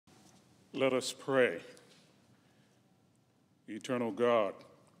Let us pray. Eternal God,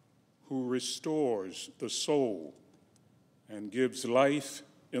 who restores the soul and gives life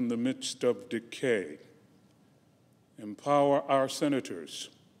in the midst of decay, empower our senators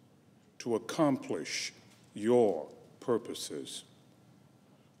to accomplish your purposes.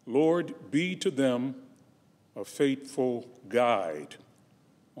 Lord, be to them a faithful guide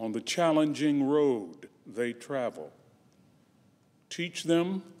on the challenging road they travel. Teach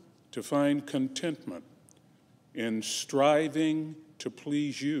them to find contentment in striving to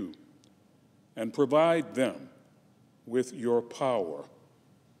please you, and provide them with your power,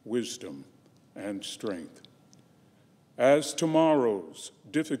 wisdom, and strength. As tomorrow's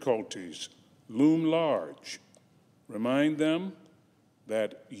difficulties loom large, remind them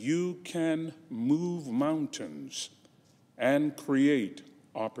that you can move mountains and create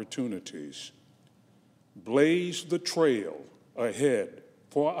opportunities. Blaze the trail ahead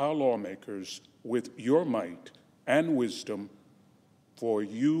for our lawmakers with your might and wisdom, for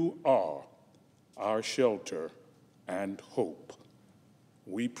you are our shelter and hope.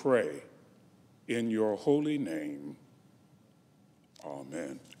 We pray in your holy name.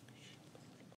 Amen.